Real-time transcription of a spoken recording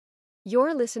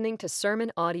You're listening to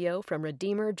sermon audio from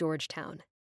Redeemer Georgetown.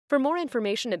 For more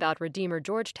information about Redeemer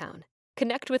Georgetown,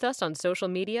 connect with us on social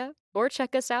media or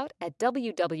check us out at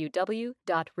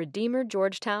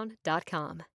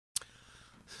www.redeemergeorgetown.com.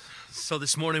 So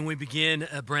this morning we begin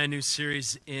a brand new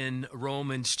series in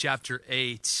Romans chapter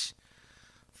 8.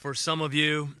 For some of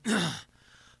you,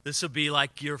 this will be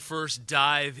like your first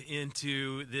dive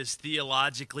into this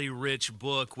theologically rich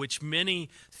book, which many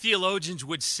theologians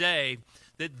would say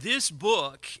that this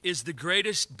book is the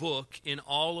greatest book in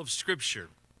all of Scripture.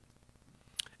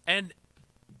 And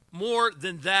more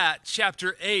than that,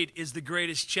 chapter 8 is the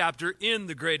greatest chapter in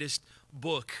the greatest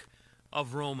book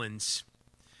of Romans.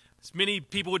 Many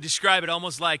people would describe it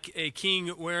almost like a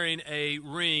king wearing a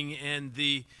ring, and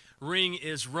the ring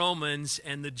is Romans,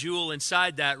 and the jewel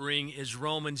inside that ring is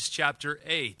Romans chapter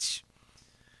 8.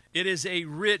 It is a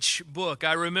rich book.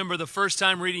 I remember the first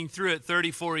time reading through it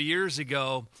 34 years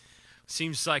ago.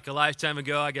 Seems like a lifetime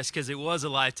ago, I guess, because it was a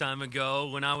lifetime ago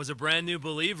when I was a brand new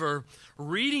believer,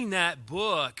 reading that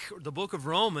book, the book of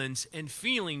Romans, and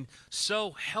feeling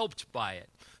so helped by it,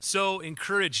 so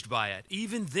encouraged by it.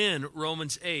 Even then,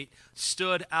 Romans 8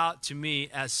 stood out to me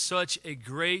as such a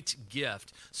great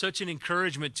gift, such an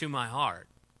encouragement to my heart.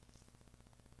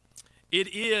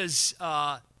 It is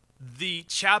the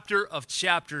chapter of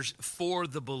chapters for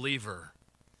the believer.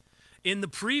 In the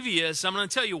previous, I'm going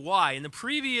to tell you why. In the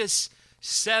previous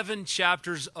 7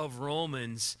 chapters of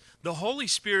Romans, the Holy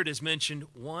Spirit is mentioned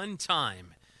one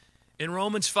time in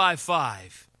Romans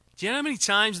 5:5. Do you know how many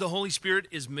times the Holy Spirit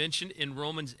is mentioned in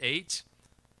Romans 8?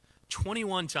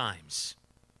 21 times.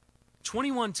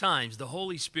 21 times the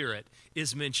Holy Spirit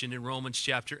is mentioned in Romans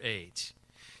chapter 8.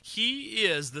 He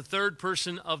is the third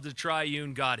person of the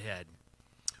triune Godhead.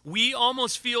 We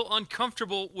almost feel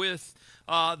uncomfortable with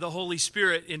the Holy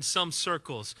Spirit in some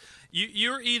circles.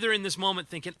 You're either in this moment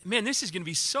thinking, man, this is going to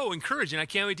be so encouraging. I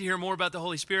can't wait to hear more about the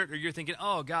Holy Spirit. Or you're thinking,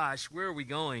 oh gosh, where are we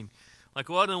going? Like,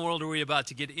 what in the world are we about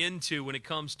to get into when it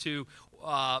comes to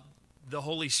the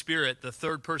Holy Spirit, the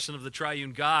third person of the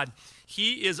triune God?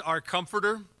 He is our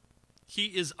comforter. He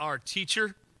is our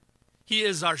teacher. He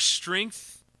is our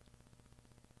strength.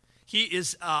 He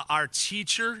is our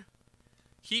teacher.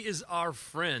 He is our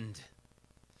friend.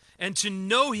 And to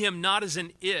know him not as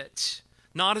an it,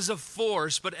 not as a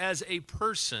force, but as a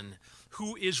person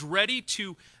who is ready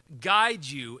to guide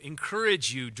you,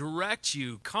 encourage you, direct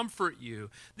you, comfort you.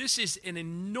 This is an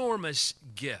enormous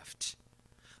gift.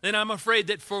 And I'm afraid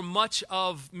that for much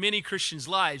of many Christians'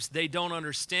 lives, they don't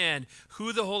understand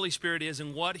who the Holy Spirit is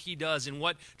and what he does and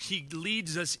what he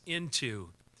leads us into.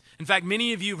 In fact,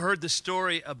 many of you have heard the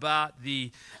story about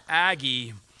the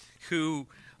Aggie who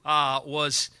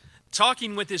was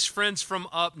talking with his friends from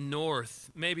up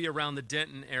north, maybe around the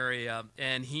Denton area,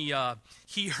 and he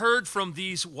heard from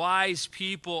these wise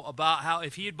people about how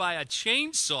if he'd buy a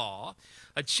chainsaw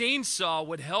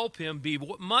would help him be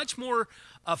much more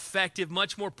effective,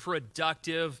 much more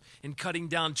productive in cutting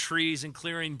down trees and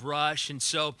clearing brush. And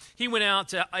so he went out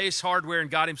to Ace Hardware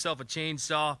and got himself a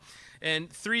chainsaw,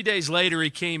 and 3 days later he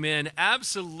came in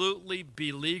absolutely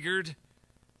beleaguered,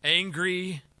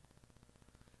 angry,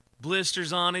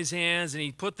 blisters on his hands, and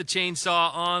he put the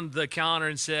chainsaw on the counter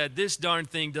and said, this darn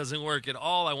thing doesn't work at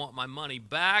all. I want my money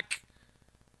back.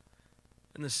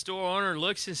 And the store owner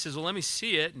looks and says, well, let me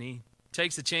see it. And he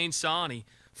takes the chainsaw and he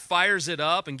fires it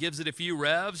up and gives it a few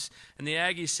revs. And the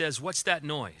Aggie says, what's that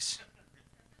noise?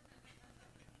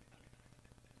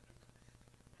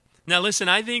 Now listen,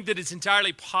 I think that it's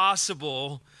entirely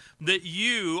possible that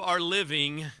you are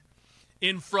living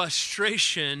in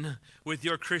frustration with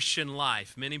your Christian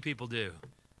life. Many people do.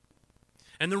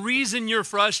 And the reason you're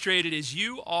frustrated is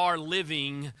you are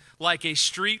living like a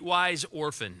streetwise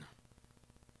orphan.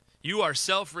 You are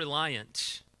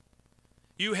self-reliant.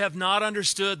 You have not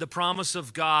understood the promise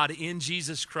of God in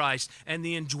Jesus Christ and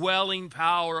the indwelling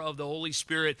power of the Holy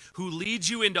Spirit who leads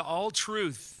you into all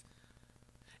truth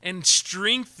and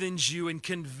strengthens you and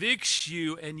convicts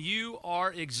you, and you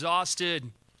are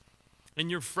exhausted and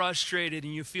you're frustrated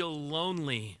and you feel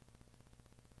lonely.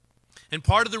 And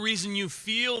part of the reason you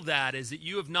feel that is that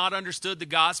you have not understood the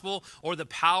gospel or the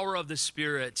power of the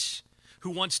Spirit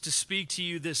who wants to speak to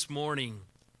you this morning.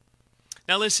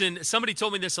 Now listen, somebody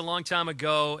told me this a long time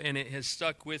ago, and it has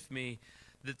stuck with me,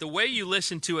 that the way you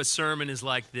listen to a sermon is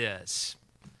like this.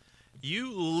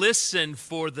 You listen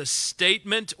for the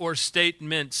statement or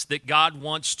statements that God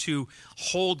wants to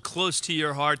hold close to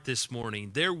your heart this morning.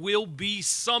 There will be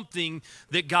something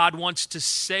that God wants to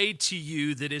say to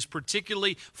you that is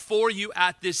particularly for you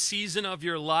at this season of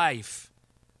your life.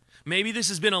 Maybe this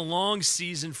has been a long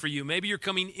season for you. Maybe you're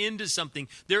coming into something.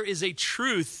 There is a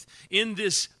truth in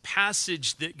this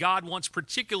passage that God wants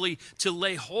particularly to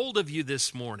lay hold of you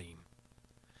this morning.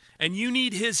 And you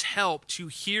need his help to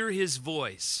hear his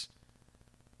voice,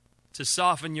 to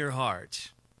soften your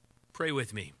heart. Pray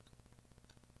with me.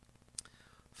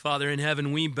 Father in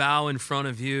heaven, we bow in front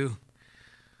of you.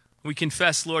 We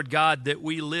confess, Lord God, that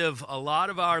we live a lot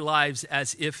of our lives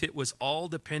as if it was all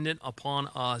dependent upon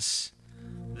us,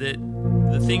 that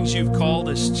the things you've called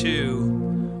us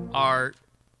to are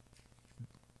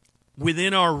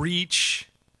within our reach,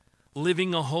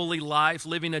 living a holy life,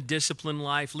 living a disciplined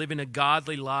life, living a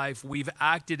godly life. We've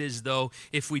acted as though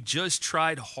if we just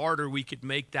tried harder, we could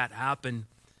make that happen.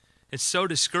 It's so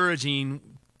discouraging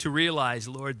to realize,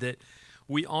 Lord, that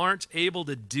we aren't able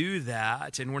to do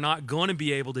that, and we're not going to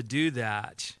be able to do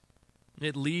that.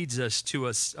 It leads us to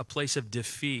a place of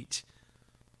defeat.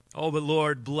 Oh, but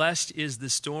Lord, blessed is the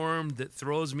storm that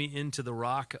throws me into the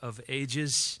rock of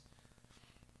ages.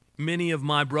 Many of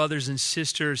my brothers and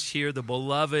sisters here, the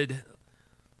beloved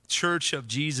church of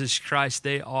Jesus Christ,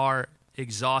 they are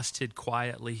exhausted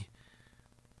quietly,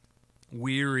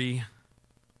 weary,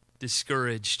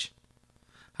 discouraged.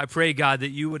 I pray, God, that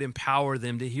you would empower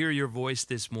them to hear your voice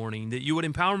this morning, that you would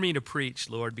empower me to preach,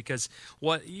 Lord, because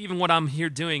even what I'm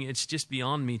here doing, it's just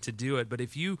beyond me to do it. But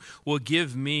if you will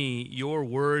give me your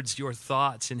words, your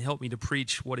thoughts, and help me to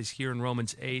preach what is here in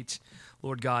Romans 8,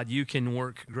 Lord God, you can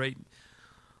work great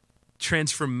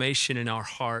transformation in our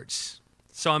hearts.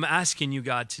 So I'm asking you,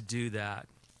 God, to do that.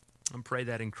 I pray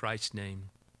that in Christ's name.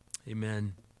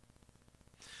 Amen.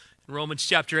 In Romans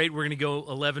chapter 8, we're going to go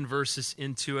 11 verses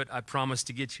into it. I promise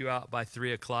to get you out by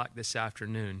 3 o'clock this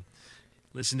afternoon.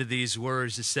 Listen to these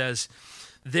words. It says,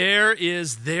 "There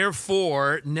is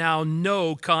therefore now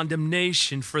no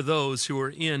condemnation for those who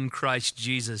are in Christ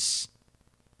Jesus.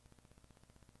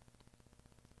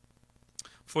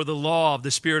 For the law of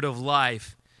the Spirit of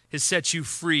life has set you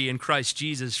free in Christ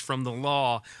Jesus from the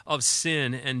law of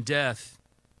sin and death.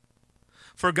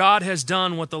 For God has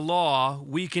done what the law,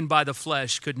 weakened by the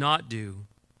flesh, could not do.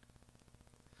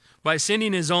 By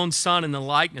sending his own Son in the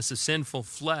likeness of sinful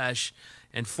flesh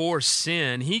and for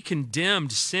sin, he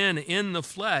condemned sin in the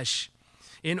flesh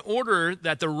in order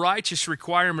that the righteous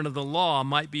requirement of the law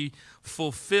might be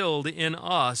fulfilled in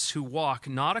us who walk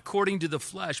not according to the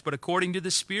flesh, but according to the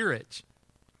Spirit.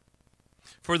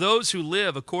 For those who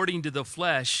live according to the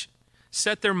flesh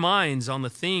set their minds on the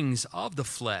things of the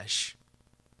flesh.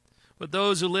 But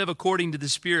those who live according to the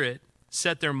Spirit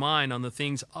set their mind on the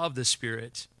things of the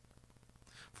Spirit.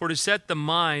 For to set the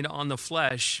mind on the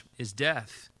flesh is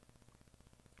death,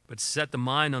 but to set the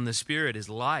mind on the Spirit is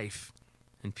life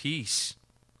and peace.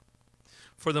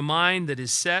 For the mind that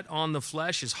is set on the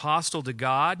flesh is hostile to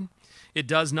God. It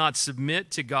does not submit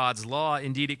to God's law.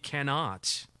 Indeed, it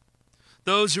cannot.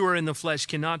 Those who are in the flesh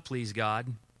cannot please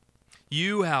God.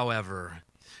 You, however,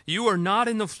 you are not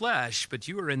in the flesh, but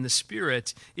you are in the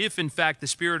Spirit, if in fact the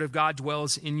Spirit of God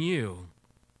dwells in you.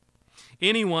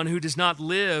 Anyone who does not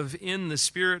live in the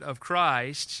Spirit of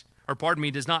Christ,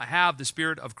 does not have the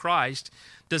Spirit of Christ,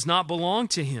 does not belong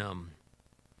to him.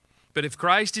 But if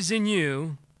Christ is in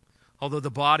you, although the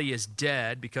body is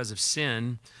dead because of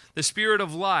sin, the Spirit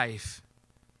of life,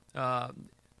 the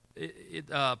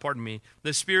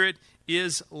Spirit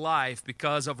is life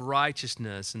because of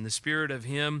righteousness, and the Spirit of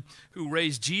him who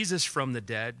raised Jesus from the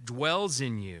dead dwells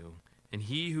in you. And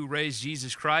he who raised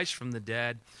Jesus Christ from the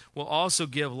dead will also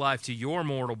give life to your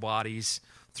mortal bodies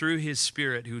through his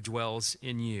Spirit who dwells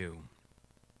in you."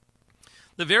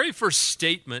 The very first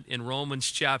statement in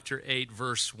Romans chapter 8,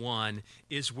 verse 1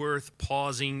 is worth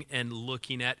pausing and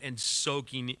looking at and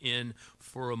soaking in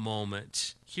for a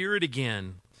moment. Hear it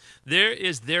again. "There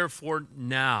is therefore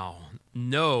now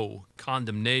no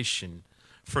condemnation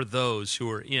for those who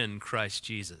are in Christ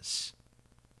Jesus."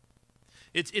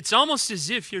 It's almost as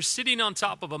if you're sitting on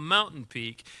top of a mountain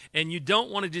peak and you don't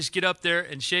want to just get up there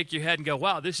and shake your head and go,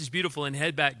 "Wow, this is beautiful," and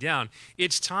head back down.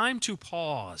 It's time to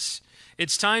pause.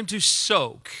 It's time to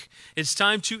soak. It's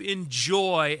time to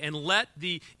enjoy and let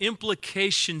the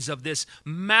implications of this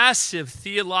massive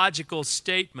theological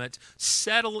statement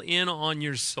settle in on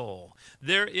your soul.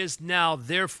 There is now,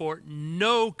 therefore,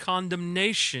 no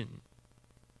condemnation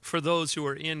for those who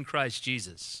are in Christ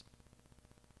Jesus.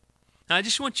 Now, I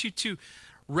just want you to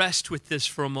rest with this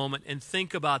for a moment and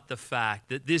think about the fact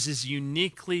that this is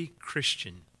uniquely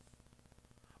Christian.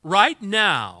 Right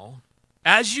now,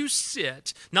 as you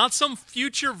sit, not some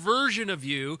future version of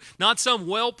you, not some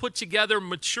well put together,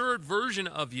 matured version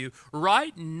of you,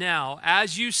 right now,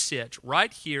 as you sit,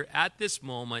 right here at this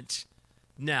moment,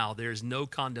 now there's no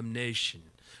condemnation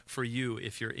for you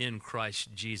if you're in Christ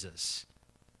Jesus.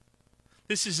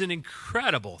 This is an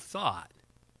incredible thought.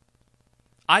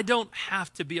 I don't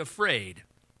have to be afraid.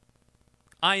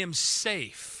 I am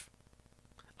safe.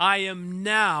 I am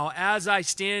now, as I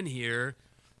stand here,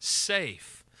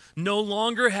 safe. No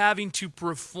longer having to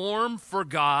perform for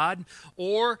God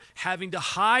or having to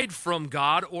hide from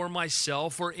God or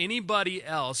myself or anybody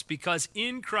else, because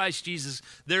in Christ Jesus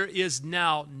there is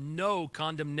now no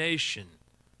condemnation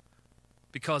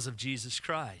because of Jesus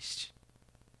Christ.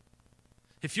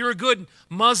 If you're a good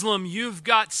Muslim, you've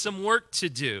got some work to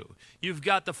do. You've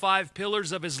got the 5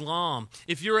 pillars of Islam.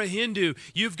 If you're a Hindu,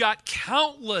 you've got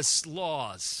countless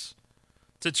laws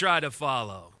to try to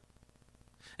follow.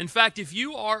 In fact, if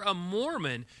you are a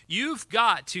Mormon, you've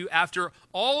got to, after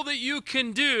all that you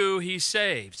can do, he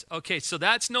saves. Okay, so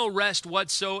that's no rest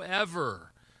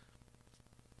whatsoever.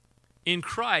 In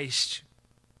Christ,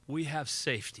 we have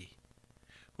safety.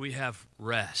 We have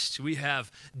rest. We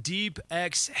have deep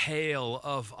exhale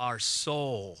of our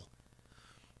soul.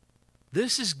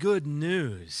 This is good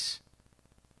news.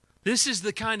 This is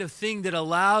the kind of thing that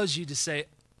allows you to say,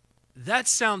 that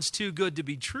sounds too good to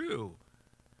be true.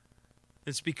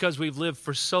 It's because we've lived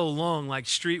for so long like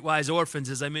streetwise orphans,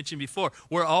 as I mentioned before,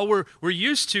 where all we're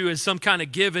used to is some kind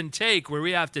of give and take, where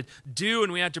we have to do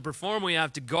and we have to perform, we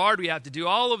have to guard, we have to do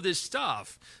all of this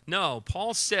stuff. No,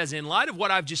 Paul says, in light of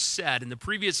what I've just said in the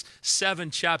previous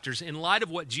 7 chapters, in light of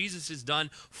what Jesus has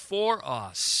done for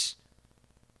us,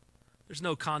 there's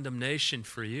no condemnation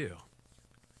for you.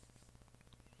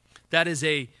 That is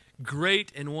a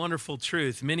great and wonderful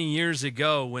truth. Many years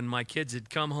ago, when my kids had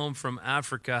come home from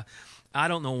Africa, I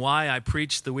don't know why I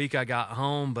preached the week I got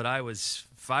home, but I was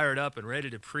fired up and ready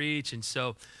to preach. And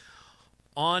so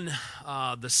on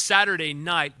the Saturday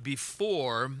night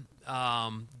before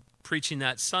preaching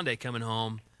that Sunday coming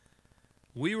home,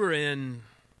 we were in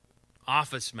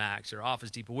Office Max or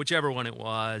Office Depot, whichever one it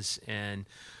was, and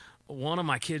one of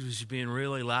my kids was just being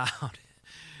really loud.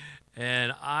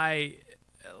 And I,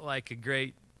 like a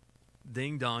great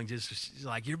ding-dong, just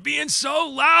like, you're being so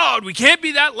loud. We can't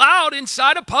be that loud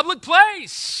inside a public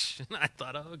place. And I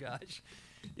thought, oh, gosh.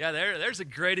 Yeah, there's a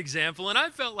great example. And I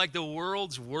felt like the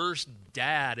world's worst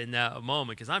dad in that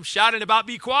moment because I'm shouting about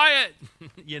be quiet,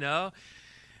 you know.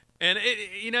 And,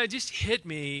 it just hit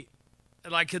me,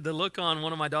 like the look on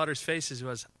one of my daughter's faces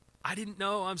was, I didn't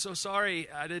know. I'm so sorry.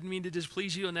 I didn't mean to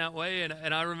displease you in that way.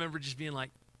 And I remember just being like,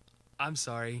 I'm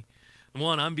sorry.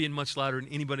 One, I'm being much louder than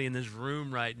anybody in this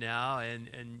room right now.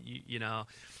 And you know.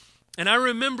 And I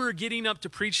remember getting up to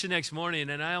preach the next morning,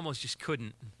 and I almost just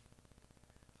couldn't.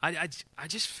 I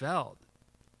just felt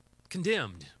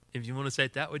condemned, if you want to say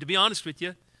it that way. To be honest with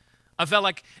you, I felt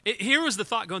like, here was the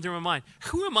thought going through my mind.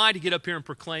 Who am I to get up here and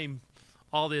proclaim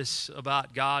all this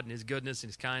about God and his goodness and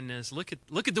his kindness? Look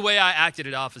at the way I acted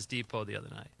at Office Depot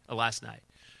last night.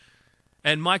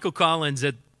 And Michael Collins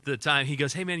at the time, he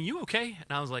goes, hey man, are you okay?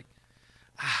 And I was like,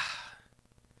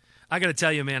 I got to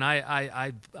tell you, man,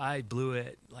 I blew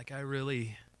it. Like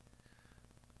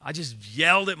I just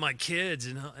yelled at my kids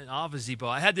in Office Depot.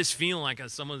 I had this feeling like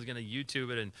someone's going to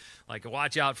YouTube it and like,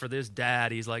 watch out for this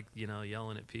dad. He's like,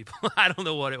 yelling at people. I don't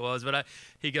know what it was, but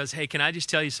he goes, hey, can I just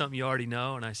tell you something you already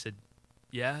know? And I said,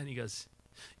 yeah. And he goes,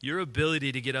 your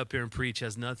ability to get up here and preach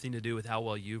has nothing to do with how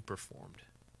well you've performed.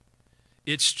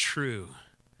 It's true.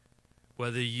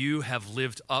 Whether you have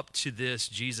lived up to this,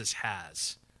 Jesus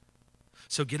has.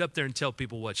 So get up there and tell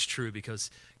people what's true, because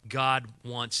God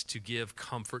wants to give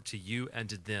comfort to you and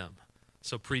to them.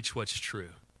 So preach what's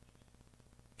true.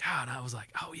 God, I was like,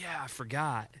 oh yeah, I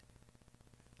forgot.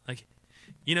 Like,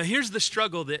 here's the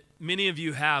struggle that many of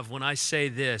you have when I say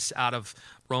this out of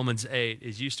Romans 8,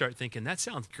 is you start thinking, that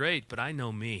sounds great, but I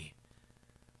know me.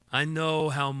 I know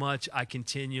how much I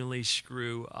continually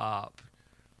screw up.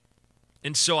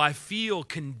 And so I feel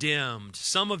condemned.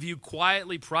 Some of you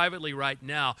quietly, privately right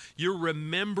now, you're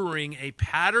remembering a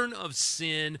pattern of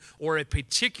sin or a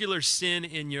particular sin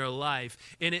in your life,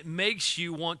 and it makes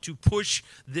you want to push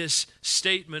this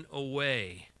statement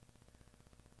away.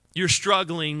 You're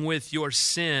struggling with your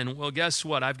sin. Well, guess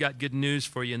what? I've got good news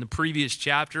for you. In the previous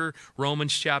chapter,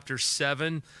 Romans chapter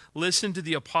 7, listen to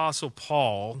the Apostle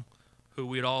Paul, who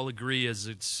we'd all agree is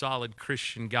a solid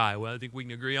Christian guy. Well, I think we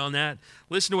can agree on that.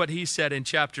 Listen to what he said in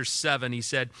chapter 7. He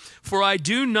said, for I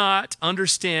do not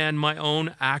understand my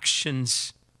own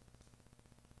actions.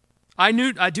 I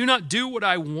do not do what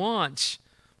I want,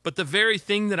 but the very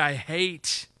thing that I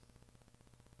hate.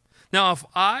 Now, if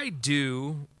I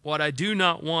do what I do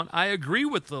not want, I agree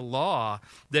with the law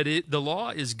that the law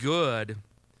is good.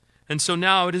 And so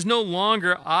now it is no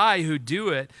longer I who do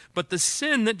it, but the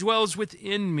sin that dwells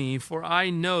within me. For I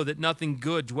know that nothing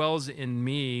good dwells in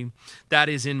me, that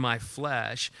is in my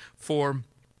flesh. For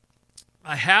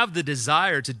I have the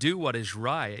desire to do what is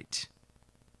right,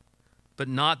 but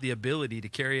not the ability to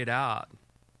carry it out.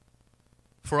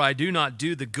 For I do not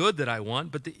do the good that I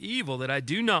want, but the evil that I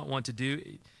do not want to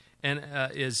do, and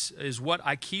is what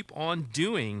I keep on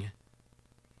doing.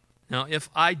 Now, if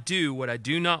I do what I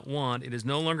do not want, it is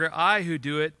no longer I who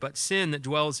do it, but sin that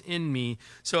dwells in me.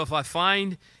 So if I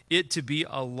find it to be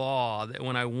a law that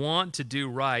when I want to do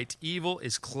right, evil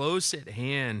is close at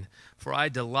hand. For I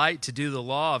delight to do the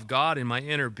law of God in my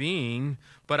inner being,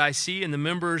 but I see in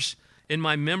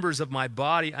my members of my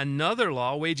body another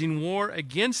law waging war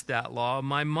against that law of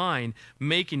my mind,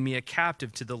 making me a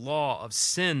captive to the law of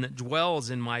sin that dwells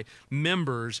in my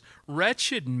members.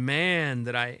 Wretched man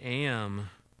that I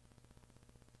am!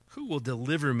 Who will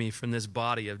deliver me from this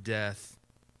body of death?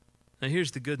 Now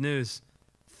here's the good news.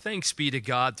 Thanks be to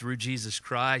God through Jesus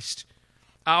Christ,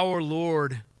 our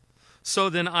Lord. So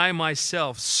then I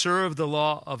myself serve the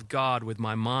law of God with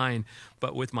my mind,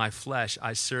 but with my flesh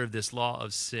I serve this law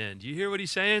of sin. Do you hear what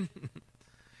he's saying?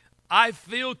 I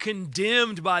feel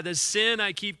condemned by the sin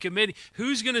I keep committing.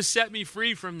 Who's going to set me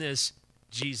free from this?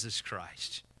 Jesus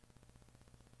Christ.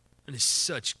 And it's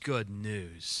such good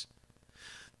news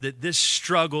that this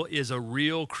struggle is a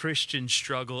real Christian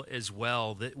struggle as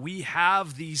well, that we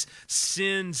have these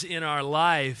sins in our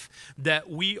life that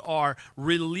we are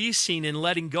releasing and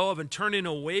letting go of and turning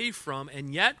away from,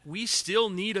 and yet we still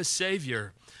need a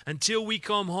Savior. Until we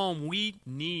come home, we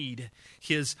need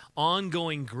His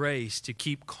ongoing grace to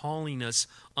keep calling us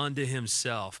unto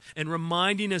Himself and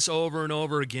reminding us over and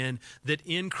over again that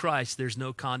in Christ there's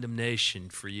no condemnation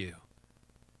for you.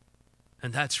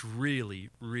 And that's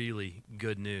really, really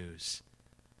good news.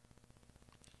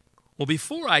 Well,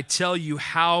 before I tell you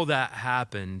how that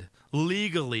happened,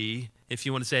 legally, if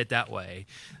you want to say it that way,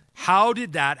 how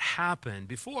did that happen?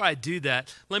 Before I do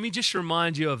that, let me just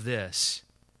remind you of this.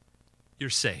 You're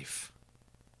safe.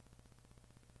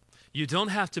 You don't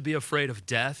have to be afraid of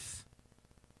death,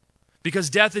 because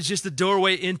death is just the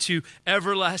doorway into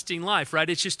everlasting life, right?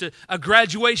 It's just a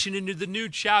graduation into the new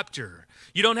chapter.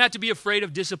 You don't have to be afraid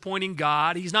of disappointing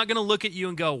God. He's not going to look at you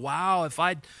and go, wow, if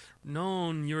I'd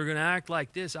known you were going to act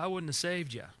like this, I wouldn't have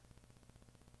saved you.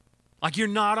 Like you're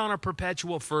not on a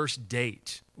perpetual first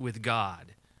date with God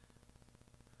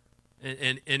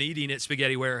and eating at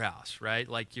Spaghetti Warehouse, right?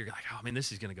 Like you're like, oh man,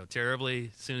 this is going to go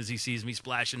terribly as soon as he sees me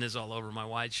splashing this all over my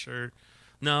white shirt.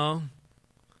 No,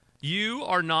 you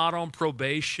are not on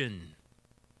probation.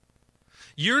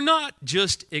 You're not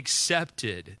just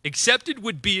accepted. Accepted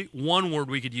would be one word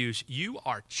we could use. You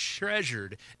are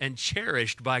treasured and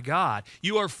cherished by God.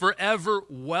 You are forever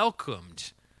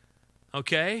welcomed.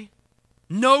 Okay?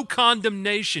 No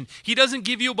condemnation. He doesn't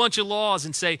give you a bunch of laws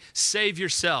and say, save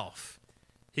yourself.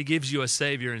 He gives you a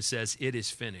Savior and says, it is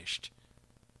finished.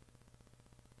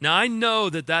 Now, I know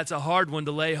that that's a hard one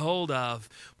to lay hold of,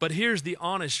 but here's the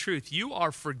honest truth. You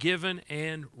are forgiven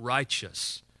and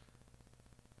righteous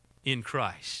in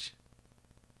Christ.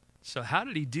 So how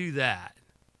did he do that?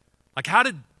 Like how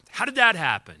did that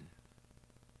happen?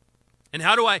 And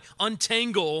how do I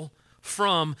untangle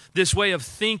from this way of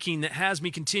thinking that has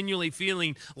me continually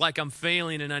feeling like I'm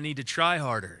failing and I need to try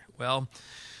harder? Well,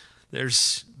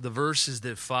 there's the verses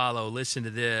that follow. Listen to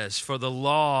this. For the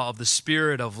law of the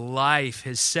Spirit of life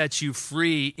has set you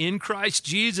free in Christ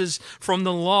Jesus from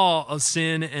the law of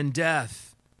sin and death.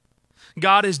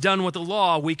 God has done what the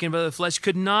law, weakened by the flesh,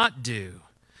 could not do.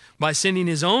 By sending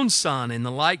His own Son in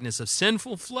the likeness of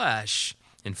sinful flesh,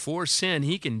 and for sin,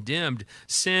 He condemned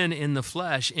sin in the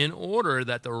flesh in order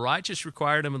that the righteous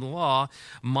requirement of the law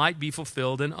might be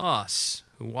fulfilled in us,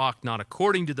 who walk not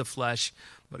according to the flesh,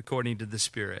 but according to the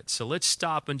Spirit. So let's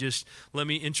stop and just let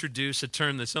me introduce a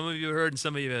term that some of you have heard and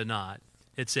some of you have not.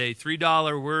 It's a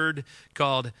 $3 word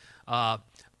called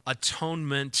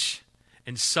atonement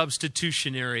and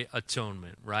substitutionary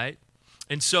atonement, right?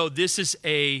 And so this is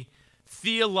a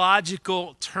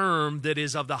theological term that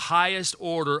is of the highest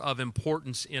order of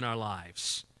importance in our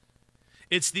lives.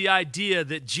 It's the idea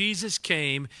that Jesus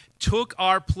came, took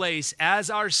our place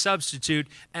as our substitute,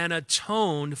 and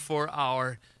atoned for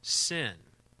our sin.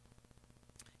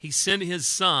 He sent His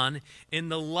Son in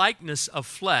the likeness of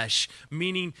flesh,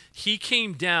 meaning He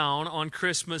came down on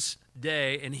Christmas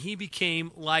Day and He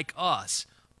became like us.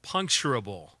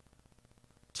 Puncturable,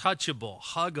 touchable,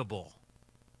 huggable.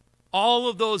 All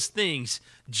of those things,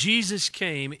 Jesus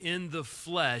came in the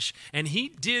flesh, and He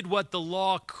did what the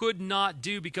law could not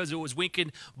do because it was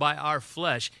weakened by our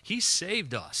flesh. He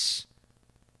saved us.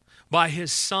 by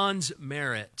his son's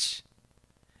merit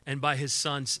and by his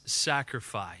son's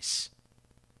sacrifice.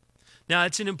 Now,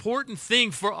 it's an important thing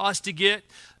for us to get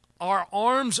our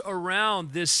arms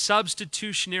around this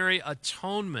substitutionary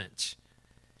atonement.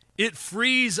 It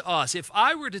frees us. If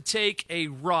I were to take a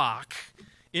rock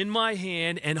in my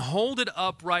hand and hold it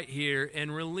up right here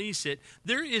and release it,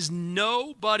 there is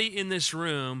nobody in this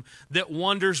room that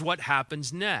wonders what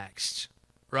happens next,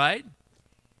 right?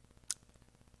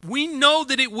 We know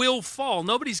that it will fall.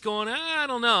 Nobody's going, I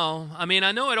don't know. I mean,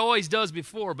 I know it always does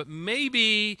before, but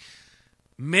maybe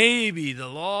the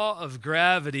law of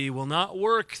gravity will not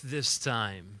work this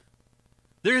time.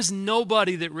 There is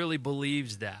nobody that really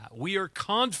believes that. We are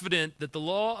confident that the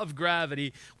law of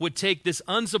gravity would take this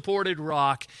unsupported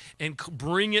rock and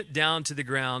bring it down to the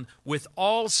ground with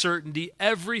all certainty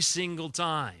every single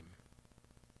time.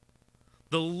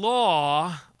 The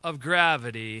law of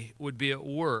gravity would be at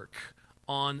work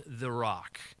on the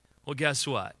rock. Well, guess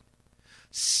what?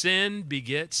 Sin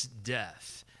begets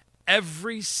death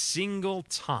every single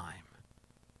time.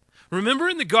 Remember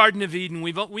in the Garden of Eden,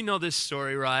 we know this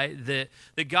story, right? That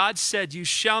God said, you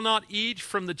shall not eat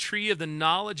from the tree of the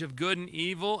knowledge of good and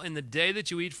evil, and the day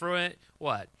that you eat from it,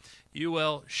 what? You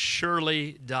will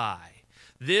surely die.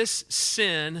 This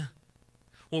sin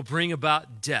will bring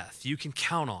about death. You can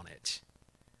count on it.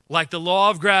 Like the law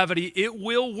of gravity, it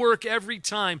will work every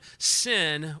time.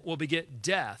 Sin will beget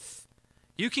death.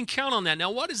 You can count on that.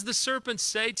 Now, what does the serpent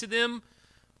say to them?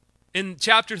 In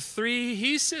chapter 3,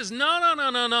 he says,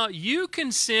 no. You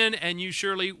can sin and you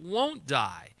surely won't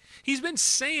die. He's been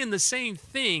saying the same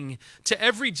thing to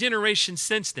every generation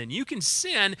since then. You can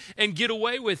sin and get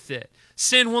away with it.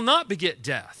 Sin will not beget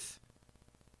death.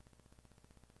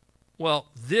 Well,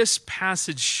 this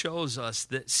passage shows us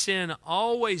that sin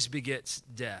always begets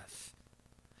death,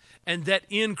 and that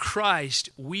in Christ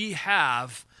we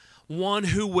have one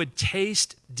who would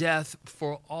taste death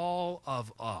for all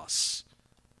of us.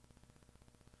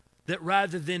 That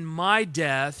rather than my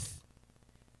death,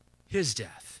 his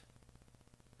death.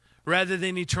 Rather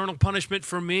than eternal punishment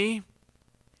for me,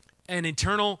 an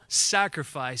eternal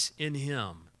sacrifice in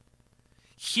him.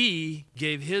 He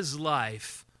gave his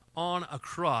life on a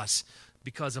cross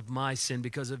because of my sin,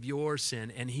 because of your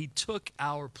sin, and he took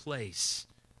our place.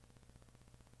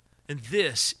 And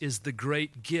this is the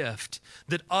great gift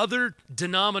that other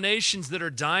denominations that are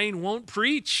dying won't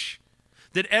preach,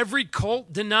 that every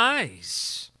cult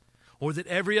denies, or that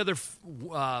every other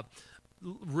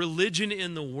religion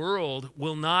in the world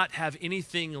will not have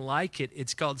anything like it.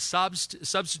 It's called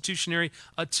substitutionary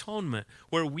atonement,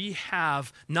 where we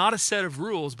have not a set of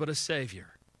rules, but a Savior.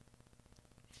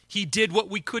 He did what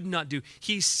we could not do.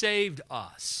 He saved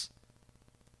us.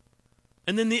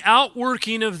 And then the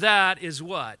outworking of that is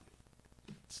what?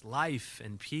 It's life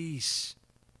and peace.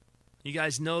 You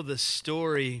guys know the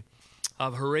story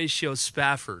of Horatio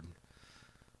Spafford.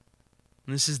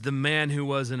 And this is the man who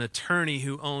was an attorney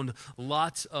who owned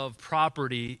lots of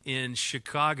property in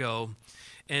Chicago.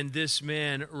 And this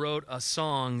man wrote a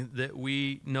song that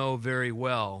we know very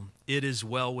well. It Is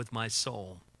Well With My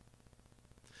Soul.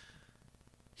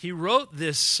 He wrote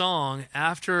this song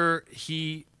after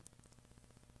he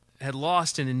had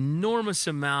lost an enormous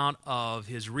amount of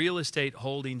his real estate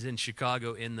holdings in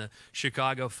Chicago in the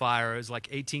Chicago fire. It was like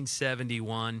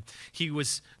 1871. He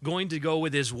was going to go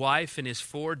with his wife and his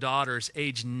 4 daughters,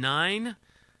 age 11,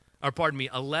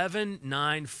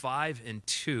 9, 5, and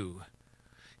 2.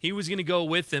 He was going to go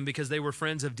with them because they were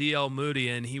friends of D.L. Moody,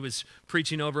 and he was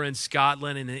preaching over in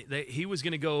Scotland, and he was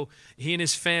going to go, he and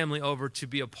his family, over to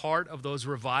be a part of those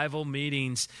revival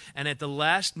meetings. And at the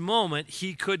last moment,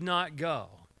 he could not go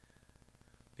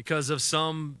because of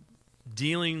some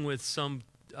dealing with some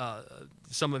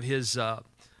of his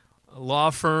law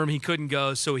firm. He couldn't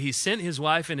go, so he sent his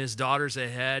wife and his daughters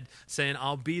ahead, saying,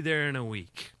 I'll be there in a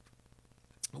week.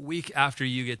 A week after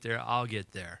you get there, I'll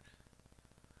get there.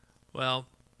 Well,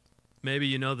 maybe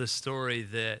you know the story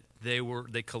that they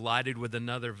collided with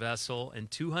another vessel,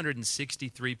 and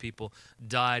 263 people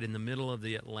died in the middle of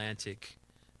the Atlantic,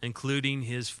 including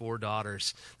his 4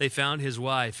 daughters. They found his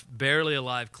wife barely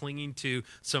alive, clinging to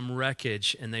some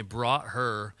wreckage, and they brought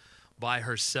her by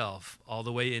herself all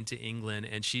the way into England,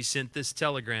 and she sent this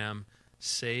telegram,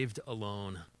 saved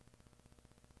alone.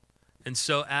 And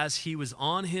so as he was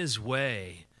on his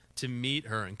way to meet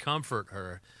her and comfort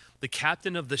her, the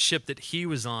captain of the ship that he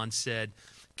was on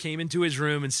came into his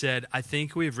room and said, I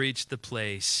think we've reached the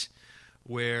place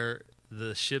where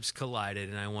the ships collided,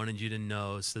 and I wanted you to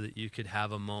know so that you could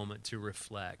have a moment to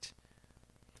reflect.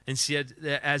 And said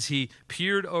that as he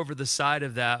peered over the side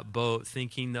of that boat,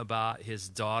 thinking about his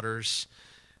daughters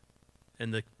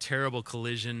and the terrible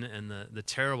collision and the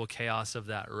terrible chaos of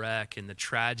that wreck and the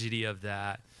tragedy of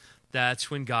that, that's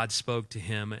when God spoke to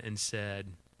him and said,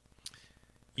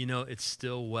 you know, it's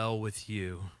still well with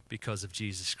you because of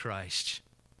Jesus Christ.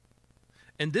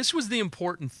 And this was the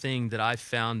important thing that I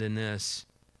found in this.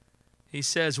 He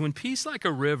says, when peace like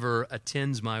a river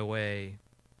attends my way,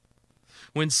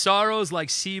 when sorrows like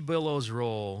sea billows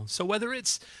roll. So whether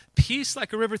it's peace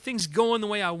like a river, things going the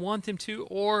way I want them to,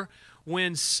 or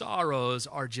when sorrows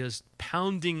are just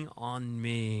pounding on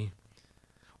me,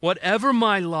 whatever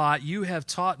my lot, you have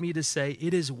taught me to say,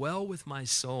 it is well with my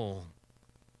soul.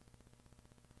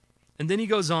 And then he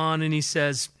goes on and he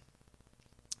says,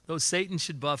 though Satan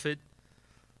should buffet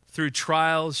through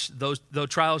trials, though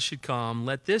trials should come,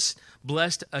 let this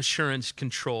blessed assurance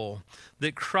control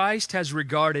that Christ has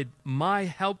regarded my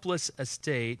helpless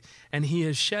estate and he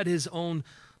has shed his own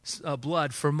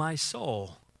blood for my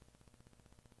soul.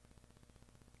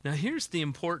 Now here's the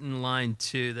important line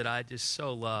too that I just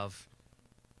so love.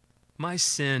 My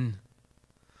sin,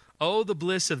 oh the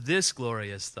bliss of this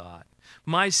glorious thought,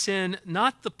 my sin,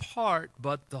 not the part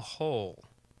but the whole,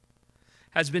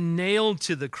 has been nailed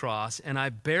to the cross, and I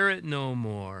bear it no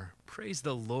more. Praise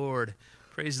the Lord.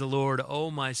 Praise the Lord,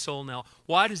 oh my soul. Now,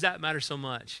 why does that matter so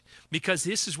much? Because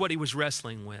this is what he was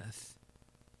wrestling with.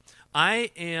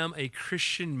 I am a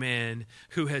Christian man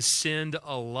who has sinned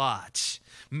a lot.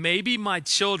 Maybe my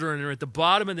children are at the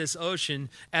bottom of this ocean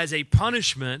as a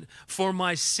punishment for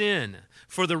my sin,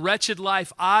 for the wretched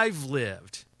life I've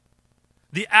lived.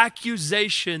 The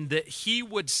accusation that he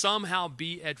would somehow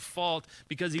be at fault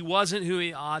because he wasn't who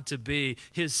he ought to be.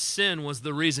 His sin was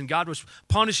the reason. God was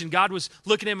punishing. God was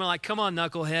looking at him like, come on,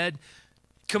 knucklehead.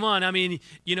 Come on. I mean,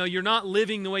 you know, you're not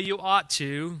living the way you ought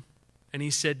to. And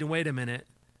he said, wait a minute.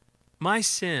 My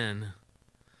sin,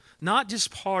 not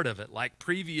just part of it like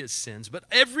previous sins, but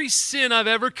every sin I've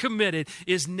ever committed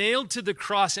is nailed to the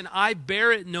cross and I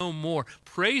bear it no more.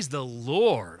 Praise the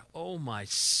Lord. Oh, my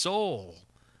soul.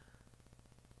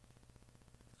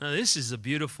 Now, this is a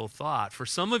beautiful thought. For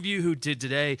some of you who did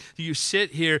today, you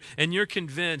sit here and you're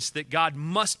convinced that God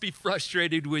must be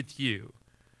frustrated with you.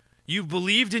 You've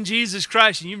believed in Jesus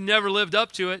Christ and you've never lived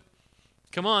up to it.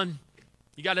 Come on.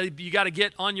 You got to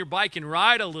get on your bike and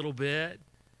ride a little bit.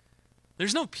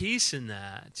 There's no peace in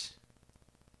that.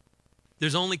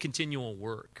 There's only continual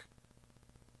work.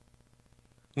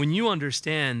 When you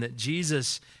understand that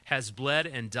Jesus has bled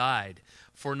and died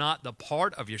for not the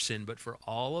part of your sin, but for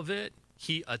all of it,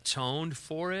 he atoned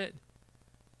for it.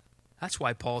 That's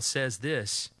why Paul says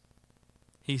this.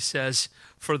 He says,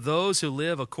 for those who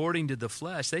live according to the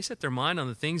flesh, they set their mind on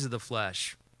the things of the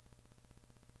flesh.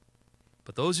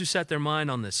 But those who set their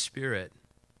mind on the Spirit,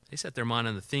 they set their mind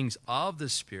on the things of the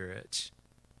Spirit.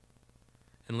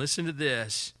 And listen to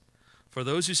this. For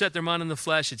those who set their mind on the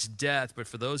flesh, it's death. But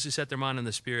for those who set their mind on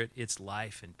the Spirit, it's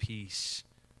life and peace.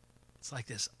 It's like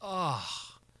this.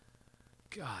 Oh,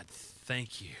 God,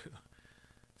 thank you.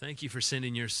 Thank you for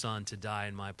sending your son to die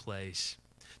in my place.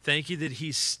 Thank you that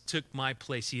he took my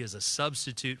place. He is a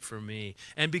substitute for me.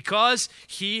 And because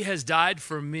he has died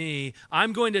for me,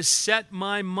 I'm going to set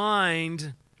my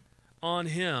mind on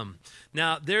him.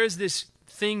 Now, there's this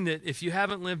thing that if you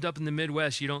haven't lived up in the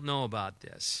Midwest, you don't know about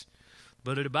this.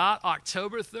 But at about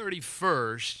October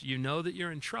 31st, you know that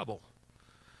you're in trouble.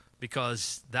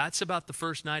 Because that's about the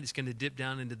first night it's going to dip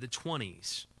down into the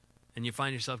 20s. And you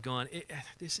find yourself going,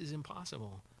 this is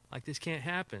impossible. Like, this can't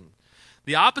happen.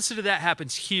 The opposite of that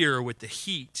happens here with the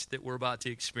heat that we're about to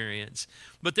experience.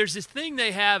 But there's this thing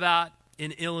they have out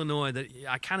in Illinois that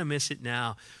I kind of miss it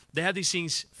now. They have these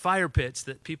things, fire pits,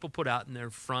 that people put out in their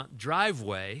front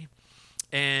driveway.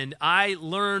 And I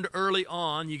learned early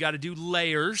on, you got to do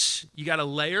layers. You got to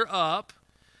layer up,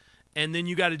 and then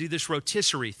you got to do this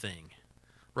rotisserie thing,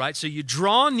 right? So you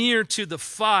draw near to the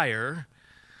fire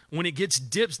when it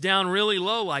dips down really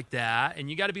low like that, and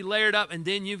you got to be layered up, and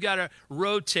then you've got to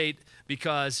rotate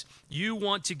because you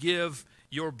want to give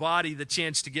your body the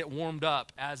chance to get warmed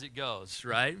up as it goes,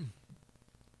 right?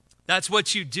 That's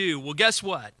what you do. Well, guess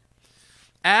what?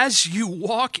 As you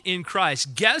walk in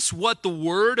Christ, guess what the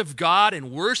Word of God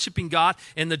and worshiping God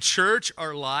and the church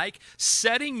are like?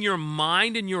 Setting your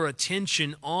mind and your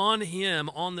attention on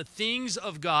Him, on the things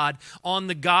of God, on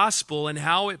the gospel and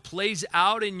how it plays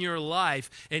out in your life,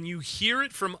 and you hear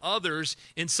it from others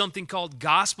in something called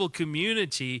gospel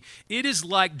community. It is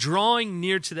like drawing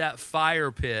near to that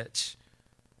fire pit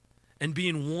and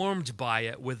being warmed by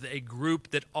it with a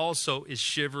group that also is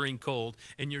shivering cold.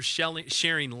 And you're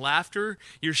sharing laughter,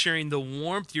 you're sharing the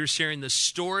warmth, you're sharing the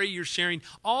story, you're sharing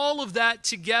all of that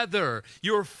together.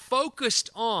 You're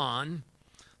focused on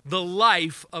the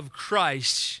life of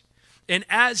Christ And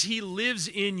as he lives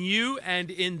in you and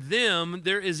in them,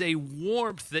 there is a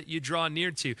warmth that you draw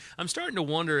near to. I'm starting to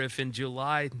wonder if in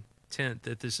July 10th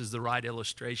that this is the right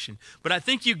illustration. But I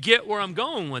think you get where I'm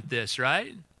going with this,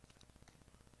 right?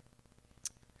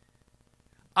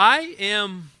 I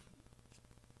am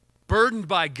burdened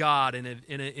by God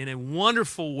in a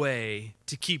wonderful way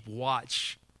to keep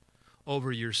watch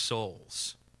over your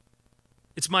souls.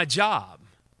 It's my job.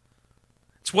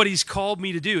 It's what he's called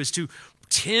me to do, is to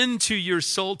tend to your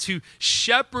soul, to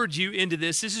shepherd you into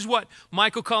this. This is what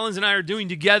Michael Collins and I are doing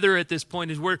together at this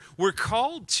point, is we're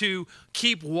called to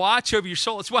keep watch over your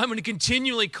soul. That's why I'm going to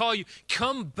continually call you,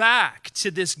 come back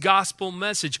to this gospel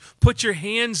message. Put your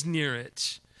hands near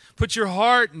it. Put your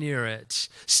heart near it.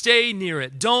 Stay near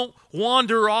it. Don't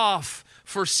wander off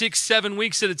for 6-7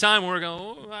 weeks at a time where we're going,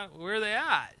 oh, where are they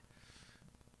at?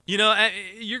 You know,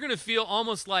 you're going to feel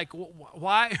almost like,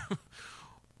 why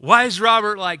is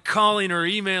Robert like calling or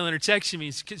emailing or texting me?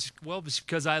 It's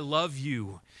because I love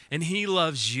you and he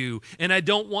loves you. And I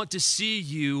don't want to see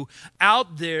you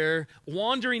out there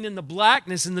wandering in the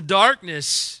blackness and the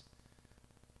darkness,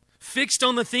 fixed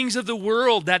on the things of the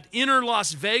world, that inner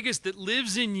Las Vegas that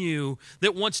lives in you,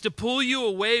 that wants to pull you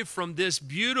away from this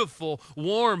beautiful,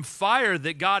 warm fire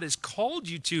that God has called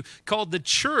you to, called the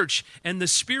church, and the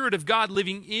Spirit of God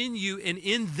living in you and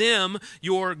in them,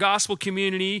 your gospel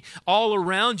community, all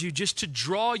around you, just to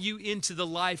draw you into the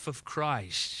life of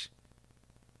Christ.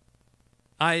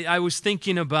 I was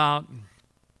thinking about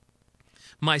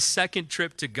my second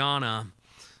trip to Ghana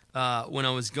when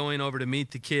I was going over to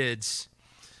meet the kids.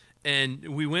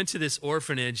 And we went to this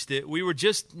orphanage that we were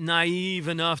just naive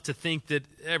enough to think that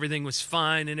everything was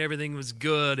fine and everything was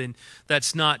good. And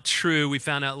that's not true. We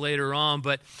found out later on.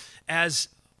 But as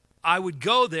I would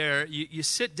go there, you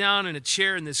sit down in a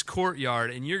chair in this courtyard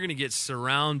and you're going to get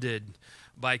surrounded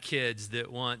by kids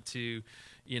that want to,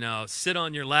 sit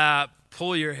on your lap,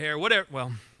 pull your hair, whatever.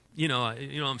 Well, you know what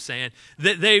I'm saying.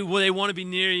 They want to be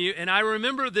near you. And I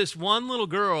remember this one little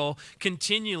girl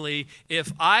continually,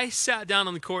 if I sat down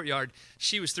on the courtyard,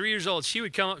 she was 3 years old, she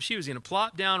would come up, she was going to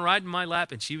plop down right in my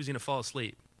lap, and she was going to fall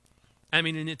asleep. I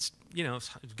mean, and it's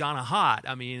Ghana hot.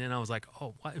 I mean, and I was like,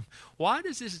 oh, why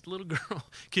does this little girl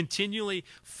continually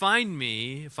find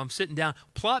me if I'm sitting down,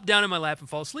 plop down in my lap and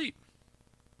fall asleep?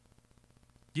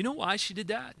 You know why she did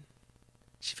that?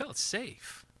 She felt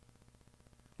safe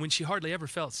when she hardly ever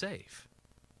felt safe.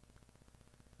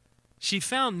 She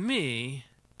found me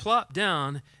plopped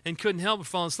down and couldn't help but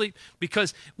fall asleep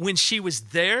because when she was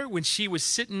there, when she was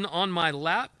sitting on my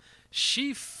lap,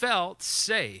 she felt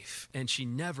safe, and she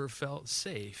never felt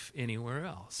safe anywhere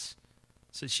else.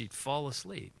 So she'd fall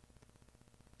asleep.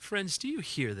 Friends, do you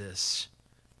hear this?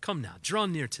 Come now, draw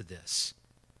near to this.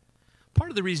 Part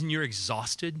of the reason you're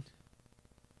exhausted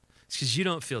is because you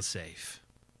don't feel safe.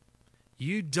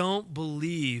 You don't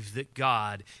believe that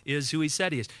God is who he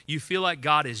said he is. You feel like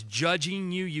God is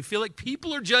judging you. You feel like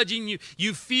people are judging you.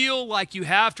 You feel like you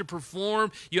have to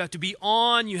perform. You have to be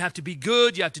on. You have to be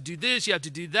good. You have to do this. You have to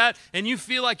do that. And you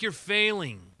feel like you're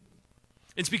failing.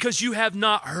 It's because you have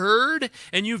not heard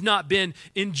and you've not been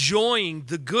enjoying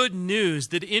the good news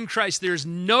that in Christ there's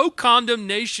no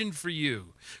condemnation for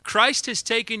you. Christ has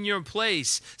taken your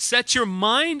place. Set your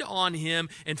mind on him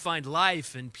and find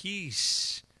life and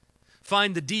peace.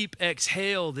 Find the deep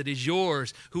exhale that is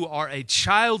yours, who are a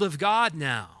child of God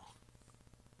now.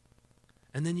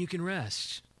 And then you can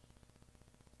rest.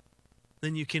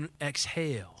 Then you can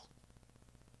exhale.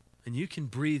 And you can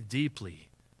breathe deeply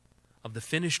of the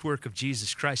finished work of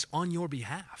Jesus Christ on your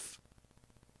behalf.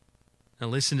 Now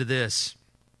listen to this.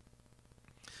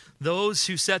 Those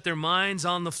who set their minds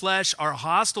on the flesh are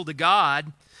hostile to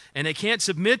God, and they can't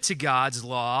submit to God's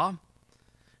law.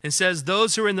 And says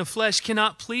those who are in the flesh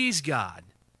cannot please God.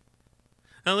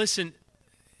 Now listen,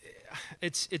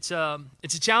 it's a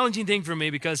challenging thing for me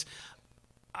because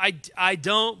I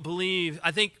don't believe,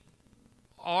 I think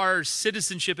our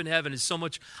citizenship in heaven is so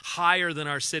much higher than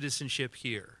our citizenship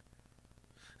here.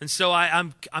 And so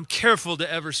I'm careful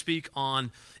to ever speak on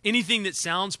anything that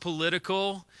sounds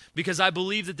political because I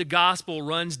believe that the gospel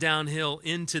runs downhill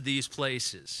into these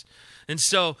places. And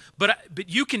so, but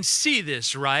you can see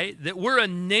this, right? That we're a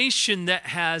nation that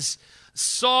has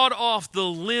sawed off the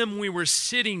limb we were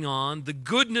sitting on, the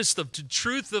goodness of the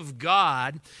truth of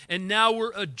God, and now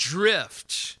we're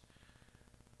adrift.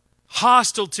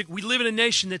 We live in a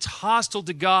nation that's hostile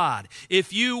to God.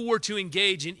 If you were to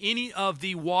engage in any of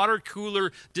the water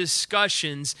cooler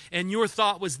discussions and your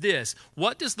thought was this,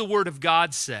 what does the Word of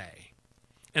God say?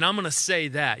 And I'm going to say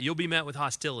that. You'll be met with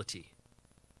hostility.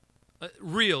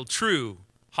 Real, true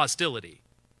hostility.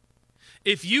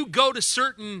 If you go to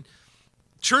certain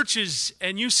churches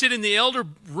and you sit in the elder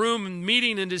room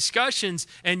meeting and discussions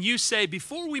and you say,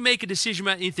 before we make a decision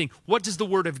about anything, what does the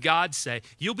Word of God say?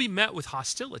 You'll be met with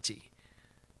hostility,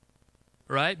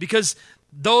 right? Because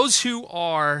those who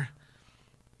are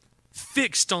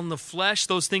fixed on the flesh,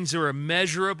 those things that are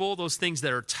measurable, those things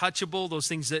that are touchable, those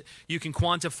things that you can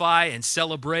quantify and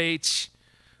celebrate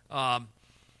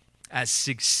as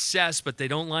success, but they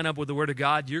don't line up with the Word of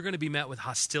God, you're going to be met with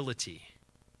hostility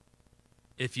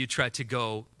if you try to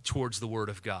go towards the Word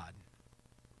of God.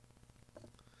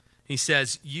 He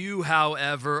says, you,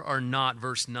 however, are not,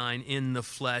 verse 9, in the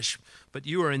flesh, but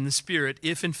you are in the Spirit,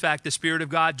 if in fact the Spirit of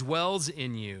God dwells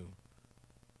in you.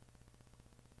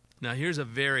 Now here's a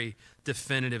very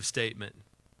definitive statement.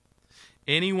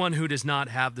 Anyone who does not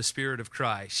have the Spirit of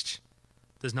Christ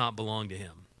does not belong to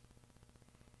him.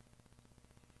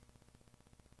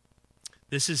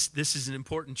 This is an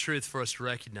important truth for us to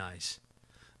recognize.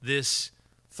 This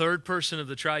third person of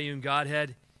the triune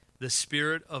Godhead, the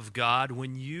Spirit of God,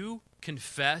 when you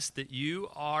confess that you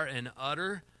are an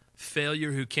utter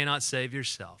failure who cannot save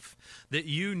yourself, that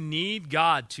you need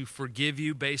God to forgive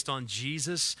you based on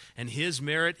Jesus and His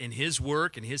merit and His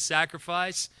work and His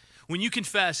sacrifice, when you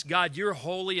confess, God, you're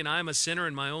holy and I'm a sinner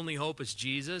and my only hope is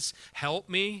Jesus, help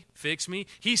me, fix me,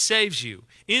 He saves you.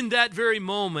 In that very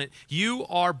moment, you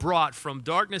are brought from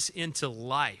darkness into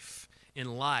life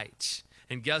and light.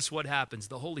 And guess what happens?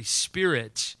 The Holy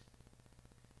Spirit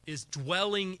is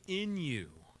dwelling in you.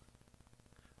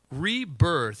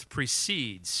 Rebirth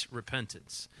precedes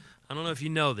repentance. I don't know if you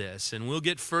know this, and we'll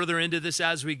get further into this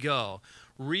as we go.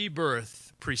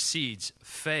 Rebirth precedes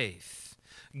faith.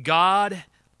 God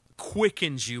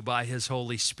quickens you by His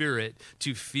Holy Spirit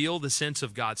to feel the sense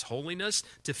of God's holiness,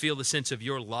 to feel the sense of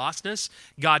your lostness.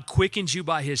 God quickens you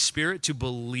by His Spirit to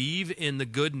believe in the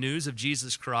good news of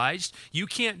Jesus Christ. You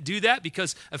can't do that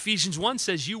because Ephesians 1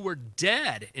 says you were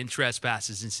dead in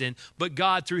trespasses and sin, but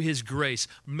God, through His grace,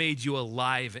 made you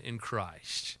alive in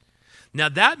Christ. Now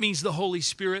that means the Holy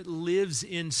Spirit lives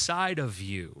inside of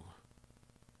you.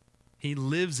 He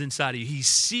lives inside of you. He's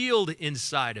sealed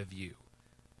inside of you.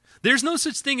 There's no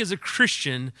such thing as a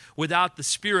Christian without the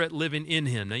Spirit living in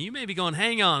him. Now, you may be going,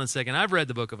 hang on a second, I've read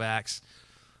the book of Acts.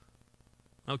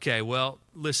 Okay, well,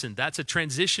 listen, that's a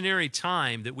transitionary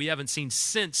time that we haven't seen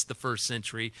since the first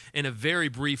century in a very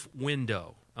brief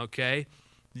window, okay?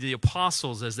 The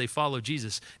apostles, as they followed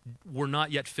Jesus, were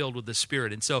not yet filled with the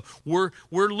Spirit. And so we're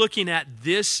looking at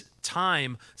this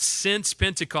time since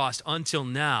Pentecost until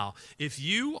now. If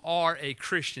you are a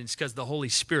Christian, it's because the Holy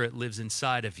Spirit lives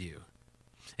inside of you.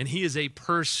 And He is a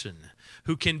person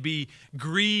who can be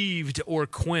grieved or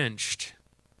quenched.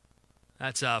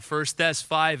 That's 1 Thess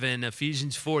 5 and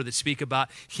Ephesians 4 that speak about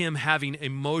Him having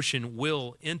emotion,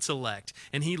 will, intellect.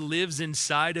 And He lives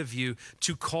inside of you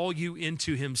to call you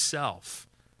into Himself.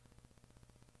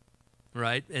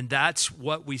 Right? And that's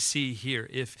what we see here.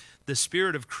 If the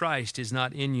Spirit of Christ is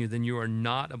not in you, then you are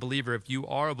not a believer. If you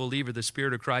are a believer, the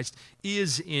Spirit of Christ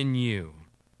is in you.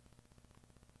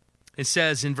 It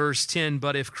says in verse 10,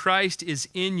 but if Christ is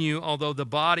in you, although the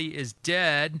body is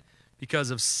dead because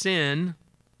of sin,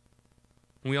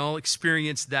 we all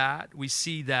experience that. We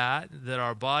see that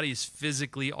our bodies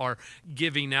physically are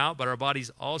giving out, but our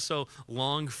bodies also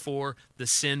long for the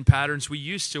sin patterns we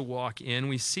used to walk in.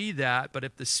 We see that. But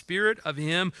if the Spirit of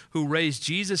Him who raised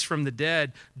Jesus from the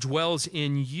dead dwells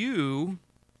in you,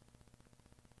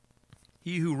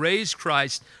 He who raised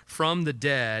Christ from the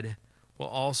dead will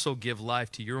also give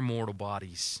life to your mortal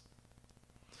bodies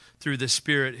through the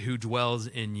Spirit who dwells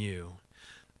in you.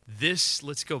 This,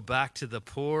 let's go back to the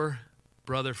poor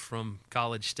brother from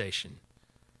College Station.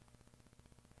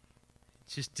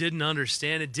 Just didn't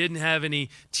understand it, didn't have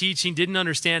any teaching, didn't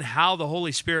understand how the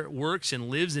Holy Spirit works and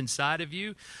lives inside of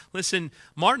you. Listen,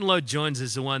 Martin Lloyd-Jones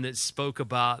is the one that spoke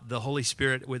about the Holy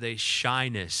Spirit with a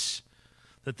shyness,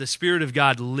 that the Spirit of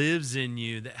God lives in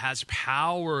you, that has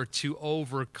power to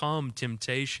overcome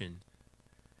temptation.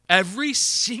 Every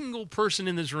single person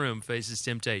in this room faces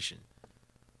temptation.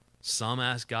 Some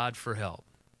ask God for help.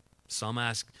 Some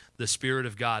ask the Spirit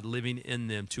of God living in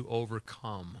them to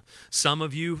overcome. Some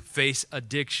of you face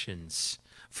addictions.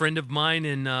 A friend of mine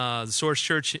in the Source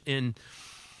Church in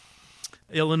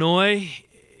Illinois,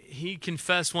 he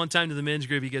confessed one time to the men's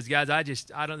group. He goes, guys,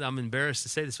 I'm embarrassed to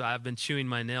say this, but I've been chewing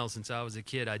my nails since I was a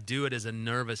kid. I do it as a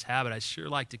nervous habit. I sure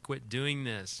like to quit doing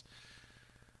this.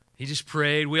 He just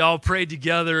prayed. We all prayed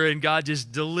together, and God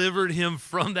just delivered him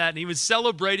from that. And he was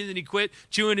celebrating that he quit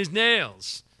chewing his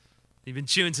nails. He'd been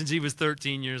chewing since he was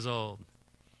 13 years old.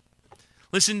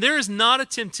 Listen, there is not a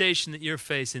temptation that you're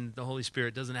facing that the Holy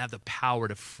Spirit doesn't have the power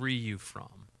to free you from.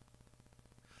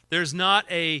 There's not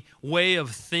a way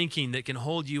of thinking that can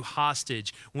hold you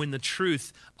hostage when the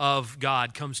truth of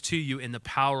God comes to you in the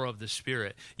power of the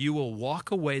Spirit. You will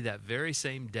walk away that very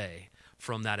same day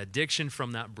from that addiction,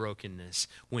 from that brokenness,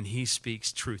 when he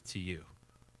speaks truth to you.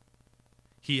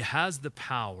 He has the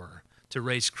power to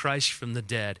raise Christ from the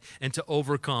dead and to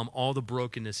overcome all the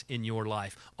brokenness in your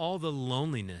life, all the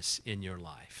loneliness in your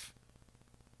life.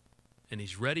 And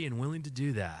he's ready and willing to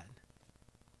do that.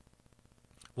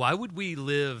 Why would we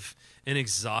live in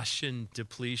exhaustion,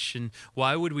 depletion?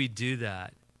 Why would we do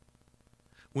that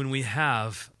when we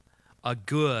have a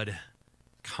good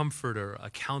comforter, a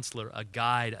counselor, a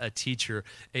guide, a teacher,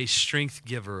 a strength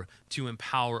giver to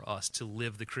empower us to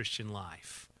live the Christian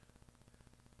life?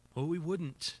 Well, we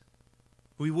wouldn't.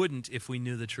 We wouldn't if we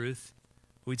knew the truth.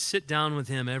 We'd sit down with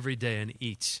him every day and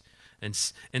eat and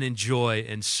enjoy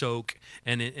and soak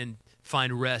and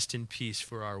find rest and peace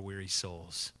for our weary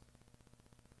souls.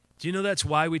 Do you know that's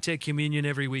why we take communion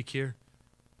every week here?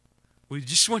 We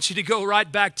just want you to go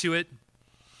right back to it.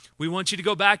 We want you to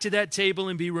go back to that table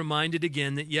and be reminded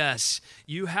again that, yes,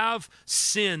 you have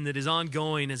sin that is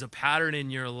ongoing as a pattern in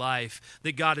your life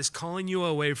that God is calling you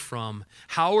away from.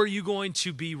 How are you going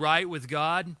to be right with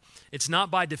God? It's not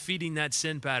by defeating that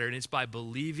sin pattern. It's by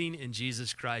believing in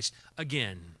Jesus Christ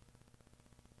again.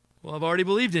 Well, I've already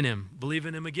believed in him. Believe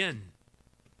in him again.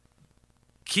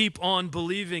 Keep on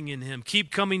believing in him. Keep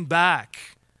coming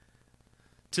back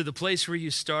to the place where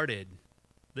you started,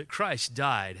 that Christ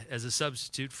died as a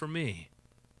substitute for me.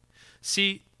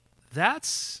 See,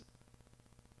 that's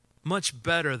much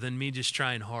better than me just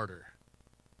trying harder.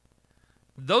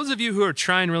 Those of you who are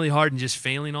trying really hard and just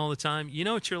failing all the time, you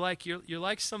know what you're like? You're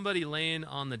like somebody laying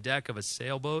on the deck of a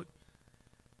sailboat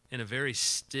in a very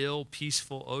still,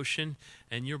 peaceful ocean,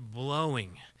 and you're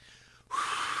blowing.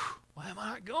 Why am I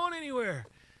not going anywhere?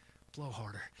 Blow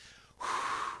harder.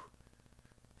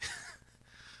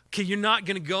 Okay, you're not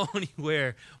going to go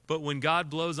anywhere, but when God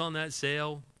blows on that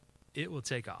sail, it will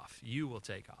take off. You will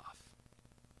take off.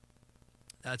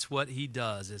 That's what he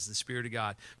does as the Spirit of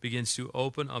God begins to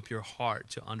open up your heart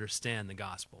to understand the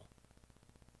gospel.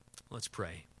 Let's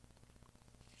pray.